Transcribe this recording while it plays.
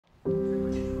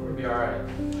right.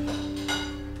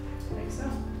 I think so.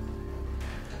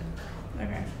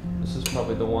 Okay. This is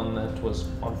probably the one that was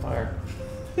on fire.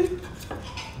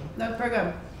 No, pretty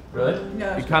good. Really?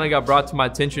 Yeah. It kind of got brought to my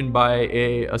attention by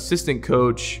a assistant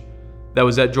coach that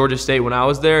was at Georgia State when I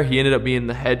was there. He ended up being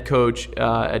the head coach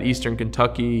at Eastern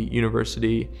Kentucky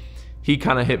University. He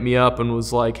kind of hit me up and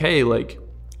was like, hey, like,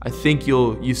 I think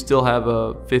you still have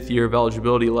a 5th year of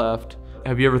eligibility left.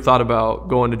 Have you ever thought about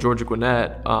going to Georgia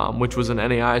Gwinnett, which was an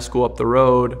NAI school up the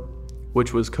road,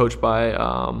 which was coached by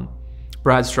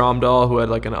Brad Stromdahl, who had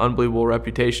like an unbelievable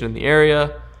reputation in the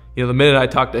area. You know, the minute I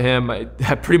talked to him, I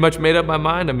had pretty much made up my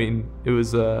mind. I mean, it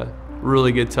was a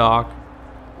really good talk.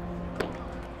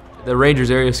 The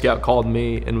Rangers area scout called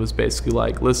me and was basically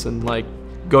like, listen, like,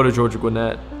 go to Georgia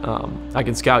Gwinnett. I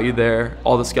can scout you there.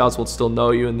 All the scouts will still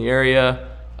know you in the area.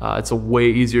 It's a way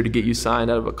easier to get you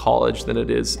signed out of a college than it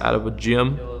is out of a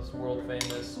gym. World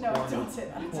famous. No, don't say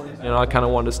that. You know, I kind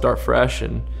of wanted to start fresh,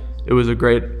 and it was a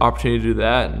great opportunity to do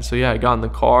that. And so yeah, I got in the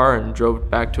car and drove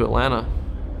back to Atlanta.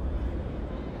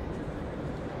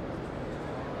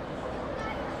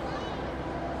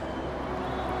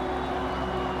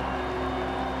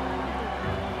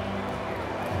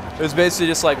 It was basically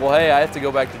just like, well, hey, I have to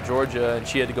go back to Georgia, and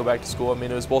she had to go back to school. I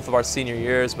mean, it was both of our senior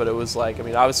years, but it was like, I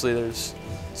mean, obviously there's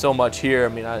so much here. I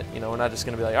mean, we're not just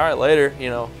gonna be like, all right, later,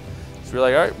 you know. So we're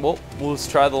like, all right, well, we'll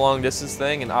just try the long distance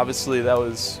thing, and obviously that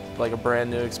was like a brand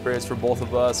new experience for both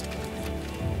of us.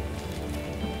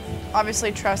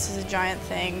 Obviously, trust is a giant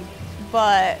thing,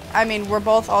 but I mean, we're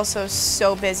both also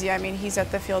so busy. I mean, he's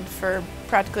at the field for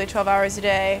practically 12 hours a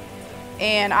day,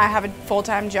 and I have a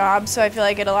full-time job, so I feel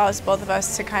like it allows both of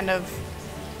us to kind of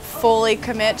fully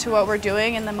commit to what we're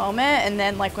doing in the moment, and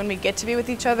then like when we get to be with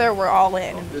each other, we're all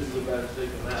in.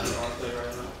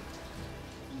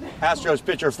 Astros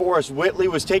pitcher Forrest Whitley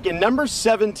was taken number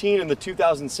 17 in the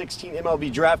 2016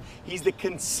 MLB draft. He's the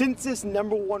consensus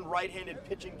 #1 right-handed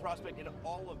pitching prospect in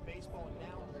all of baseball.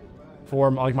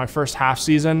 For like my first half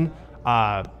season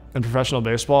in professional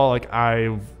baseball, like I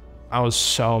was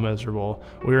so miserable.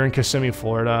 We were in Kissimmee,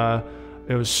 Florida.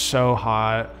 It was so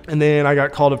hot. And then I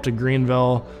got called up to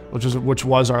Greenville, which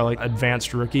was our like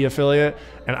advanced rookie affiliate.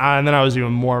 And then I was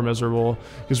even more miserable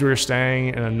because we were staying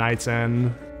in a Night's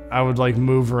Inn. I would like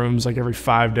move rooms like every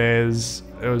 5 days.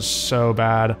 It was so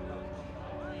bad.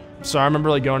 So I remember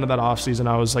like going to that off season,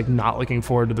 I was like not looking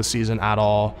forward to the season at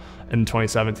all in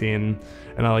 2017.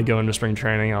 And I like go into spring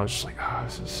training, I was just like, oh,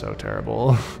 this is so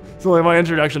terrible. So like my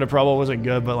introduction to pro ball wasn't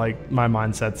good, but like my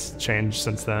mindset's changed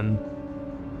since then.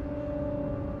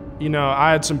 You know,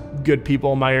 I had some good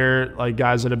people in my ear, like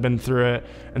guys that have been through it,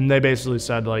 and they basically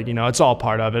said like, you know, it's all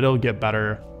part of it, it'll get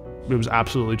better. It was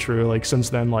absolutely true. Like since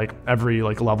then, like every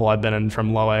like level I've been in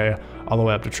from low A all the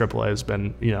way up to triple A has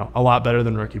been, you know, a lot better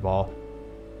than rookie ball.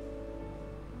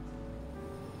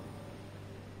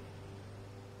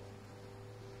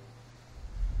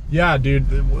 Yeah,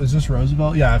 dude, is this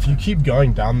Roosevelt? Yeah, if you keep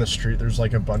going down the street, there's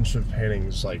like a bunch of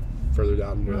paintings like further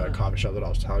down near that coffee shop that I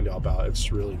was telling y'all about.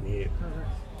 It's really neat.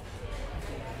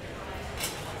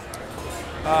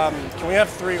 Can we have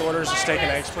 3 orders of steak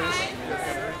and eggs, please?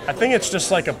 I think it's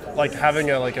just like having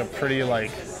a pretty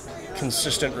like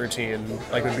consistent routine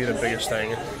like would be the biggest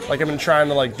thing. Like I've been trying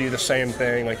to like do the same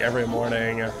thing like every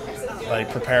morning, like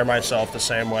prepare myself the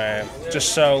same way,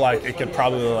 just so like it could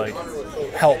probably like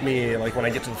help me like when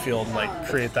I get to the field and like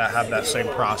have that same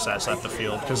process at the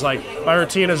field. Because like my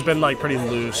routine has been like pretty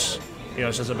loose, you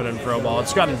know, since I've been in pro ball.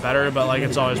 It's gotten better, but like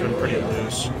it's always been pretty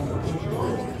loose.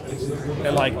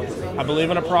 And like I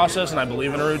believe in a process and I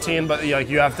believe in a routine, but like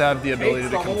you have to have the ability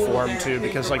to conform too,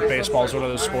 because like baseball is one of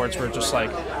those sports where it's just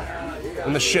like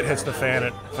when the shit hits the fan,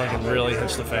 it fucking really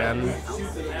hits the fan.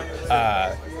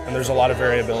 And there's a lot of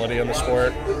variability in the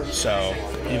sport, so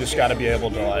you just got to be able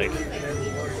to like,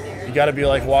 you got to be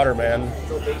like water, man.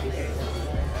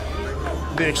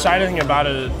 The exciting thing about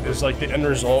it is like the end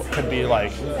result could be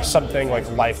like something like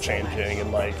life-changing,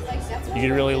 and like you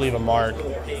could really leave a mark.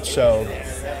 So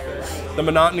the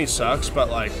monotony sucks, but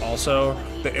like also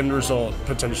the end result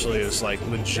potentially is like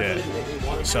legit.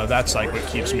 So that's like what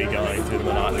keeps me going through the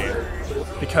monotony.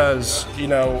 Because, you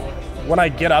know, when I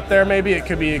get up there, maybe it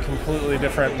could be a completely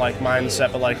different like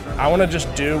mindset, but like I want to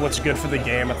just do what's good for the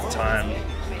game at the time.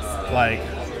 Like,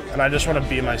 and I just want to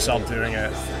be myself doing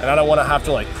it. And I don't want to have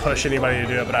to like push anybody to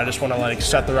do it, but I just want to like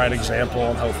set the right example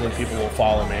and hopefully people will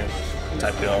follow me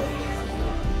type deal.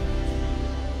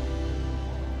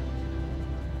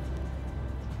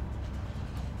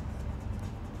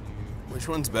 Which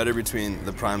one's better between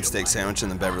the Prime Steak Sandwich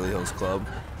and the Beverly Hills Club?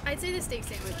 I'd say the steak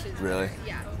sandwich is really?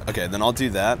 Yeah. Okay, then I'll do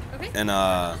that. Okay. And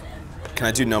can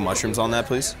I do no mushrooms on that,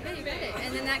 please? Yeah, you bet it.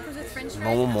 And then that that comes with French fries.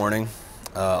 Normal morning,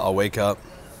 I'll wake up,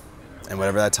 and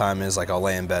whatever that time is, like I'll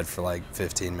lay in bed for like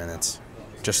 15 minutes,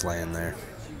 just laying there,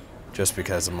 just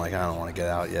because I'm like, I don't want to get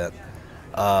out yet.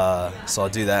 So I'll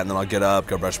do that, and then I'll get up,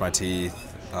 go brush my teeth,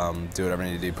 do whatever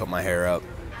I need to do, put my hair up,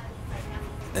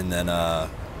 and then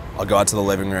I'll go out to the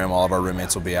living room. All of our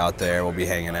roommates will be out there. We'll be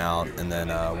hanging out, and then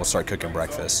we'll start cooking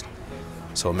breakfast.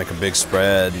 So we'll make a big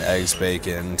spread, eggs,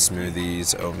 bacon,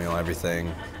 smoothies, oatmeal,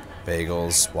 everything,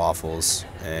 bagels, waffles,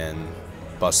 and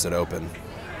bust it open.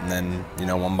 And then, you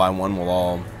know, one by one, we'll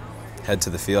all head to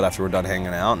the field after we're done hanging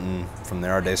out, and from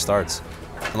there our day starts.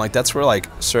 And like that's where like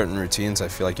certain routines, I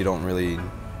feel like you don't really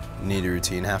need a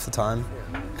routine half the time,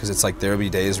 because it's like there'll be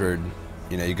days where,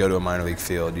 you know, you go to a minor league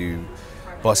field,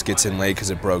 bus gets in late because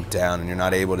it broke down, and you're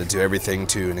not able to do everything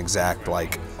to an exact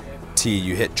like T.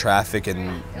 You hit traffic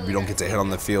and we don't get to hit on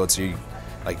the field, so you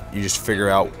just figure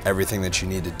out everything that you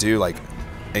need to do like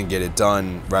and get it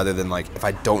done, rather than like, if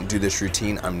I don't do this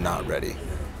routine, I'm not ready.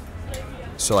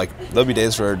 So like there'll be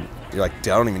days where you're like,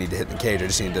 dude, I don't even need to hit in the cage. I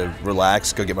just need to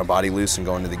relax, go get my body loose, and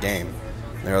go into the game.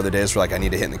 And there are other days where like I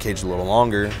need to hit in the cage a little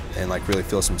longer and like really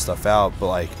feel some stuff out. But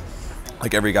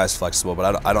like every guy's flexible.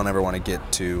 But I don't ever want to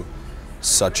get to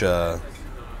such a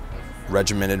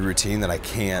regimented routine that I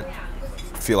can't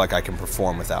feel like I can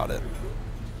perform without it.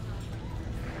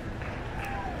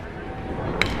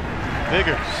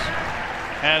 Biggers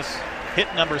has hit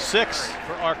number 6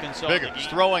 for Arkansas. Biggers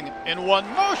throwing in one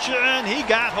motion. He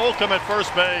got Holcomb at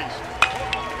first base.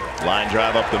 Line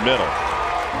drive up the middle.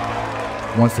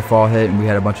 Once the fall hit and we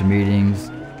had a bunch of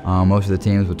meetings, most of the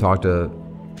teams would talk to,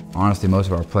 honestly, most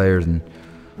of our players, and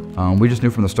we just knew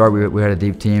from the start we had a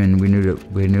deep team, and we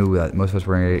knew that most of us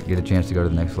were going to get a chance to go to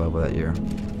the next level that year.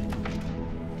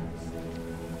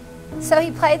 So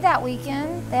he played that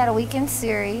weekend. They had a weekend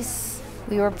series.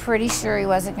 We were pretty sure he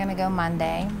wasn't going to go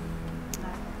Monday.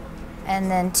 And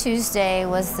then Tuesday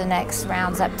was the next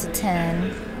rounds up to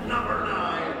 10. Number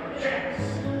 9, Jax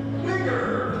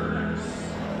Biggers.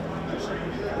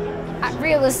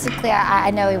 Realistically,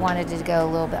 I know he wanted to go a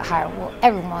little bit higher. Well,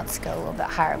 everyone wants to go a little bit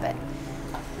higher, but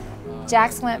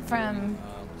Jax went from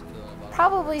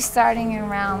probably starting in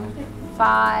round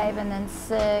 5 and then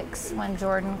 6 when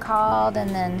Jordan called, and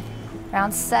then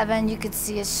round 7 you could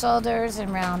see his shoulders,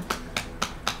 and round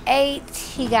 8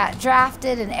 he got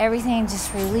drafted and everything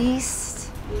just released.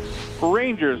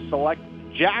 Rangers select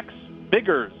Jax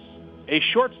Biggers, a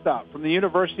shortstop from the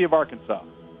University of Arkansas.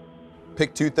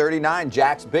 Pick 239,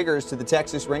 Jax Biggers to the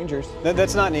Texas Rangers.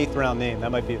 That's not an 8th round name.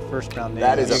 That might be a 1st round name.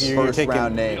 That is a first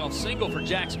round name. On single for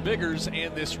Jax Biggers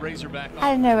and this Razorback.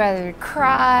 I didn't know whether to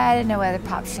cry. I didn't know whether to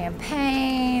pop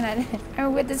champagne. I remember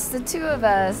with this, the 2 of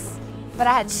us, but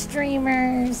I had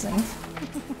streamers and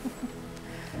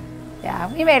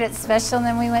yeah, we made it special, and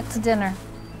then we went to dinner.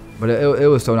 But it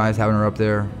was so nice having her up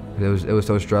there. It was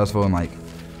so stressful, and like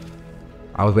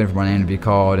I was waiting for my name to be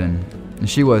called, and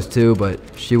she was too, but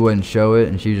she wouldn't show it,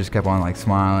 and she just kept on like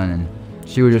smiling, and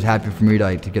she was just happy for me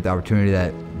to get the opportunity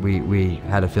that we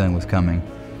had a feeling was coming.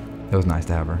 It was nice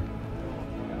to have her.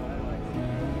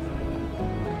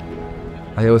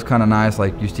 Like, it was kind of nice,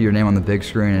 like you see your name on the big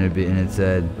screen, and it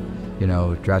said, you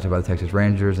know, drafted by the Texas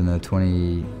Rangers in the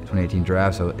 2018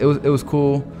 draft. So it was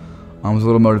cool. It was a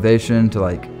little motivation to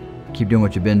like keep doing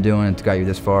what you've been doing. It's got you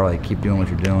this far. Like, keep doing what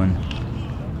you're doing.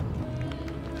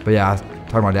 But yeah, I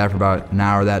talked to my dad for about an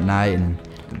hour that night, and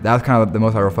that was kind of the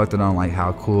most I reflected on, like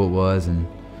how cool it was, and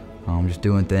just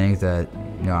doing things that,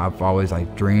 you know, I've always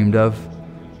like dreamed of,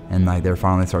 and like they're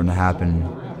finally starting to happen.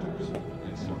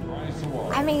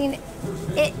 I mean,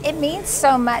 it means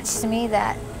so much to me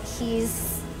that he's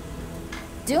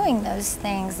doing those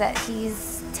things, that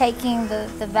he's taking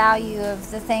the value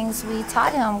of the things we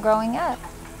taught him growing up,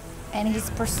 and he's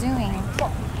pursuing,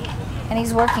 and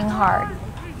he's working hard.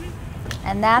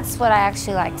 And that's what I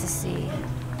actually like to see.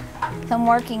 Him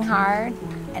working hard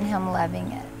and him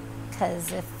loving it.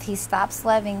 Because if he stops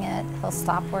loving it, he'll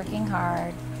stop working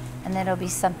hard, and then it'll be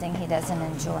something he doesn't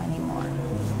enjoy anymore.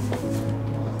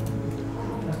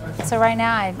 So right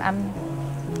now, I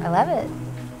love it.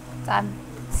 I'm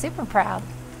super proud.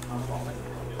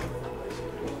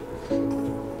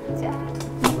 Yeah.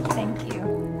 Thank you.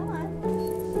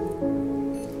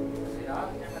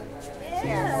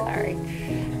 Yeah. Sorry.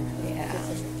 Yeah.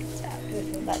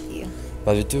 Love you.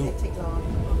 Love you too.